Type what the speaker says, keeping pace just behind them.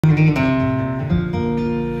I'm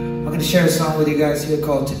going to share a song with you guys here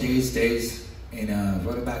called Today's Days, and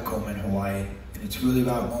wrote it back home in Hawaii. And it's really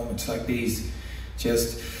about moments like these,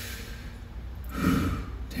 just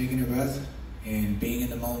taking a breath and being in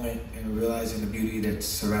the moment and realizing the beauty that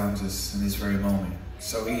surrounds us in this very moment. It's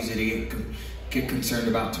so easy to get concerned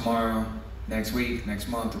about tomorrow, next week, next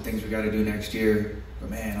month, the things we got to do next year. But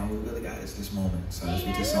man, all we really got is this moment. So that's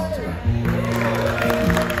what this song's about.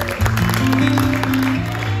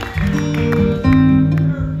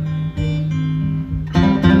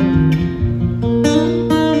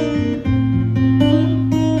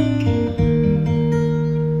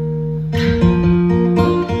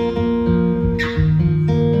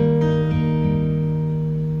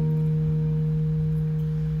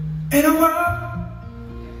 In a world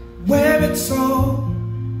where it's all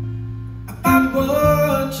about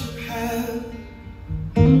what you have,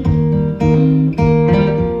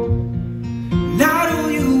 not who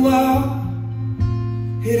you are,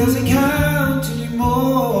 it doesn't count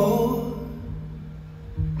anymore.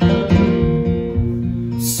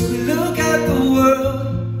 So we look at the world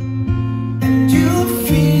and you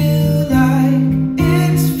feel like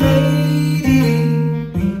it's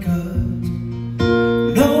fading, because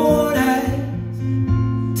no one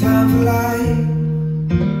has time for life.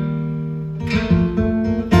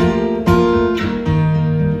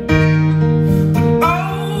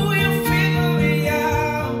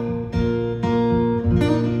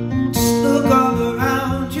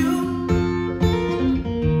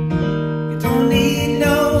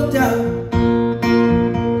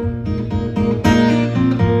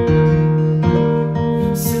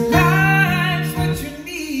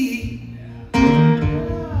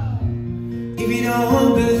 If you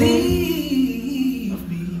don't believe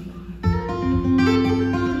me,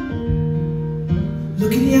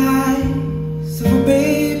 look in the eyes of a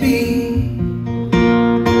baby.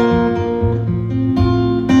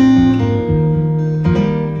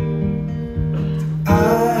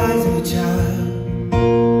 Eyes of a child.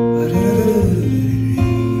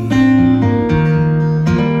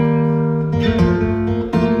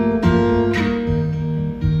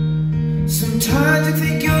 Sometimes you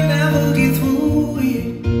think you'll never get through it.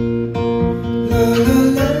 La la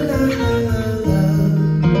la la la la la.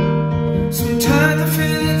 Sometimes I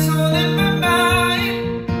feel it's all in my mind.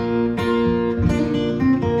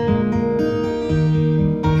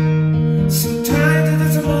 Sometimes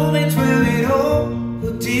there's a moment where it all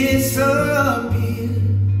will disappear.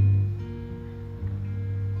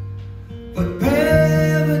 But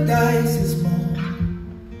paradise is more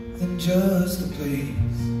than just a place.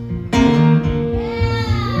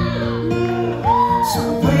 So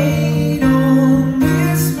wait on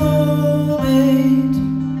this moment.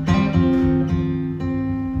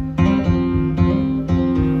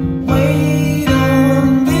 Wait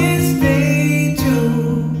on this day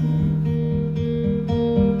too.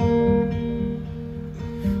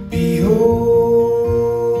 Be yours.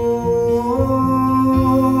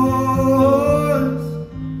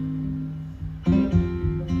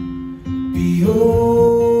 Be yours.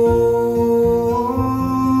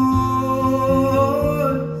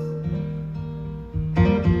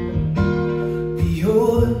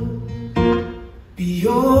 Be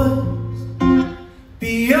yours,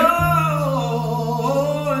 be yours,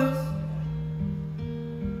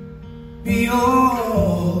 be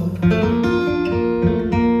yours.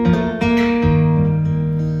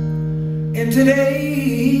 And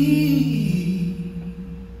today's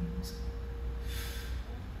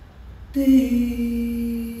day.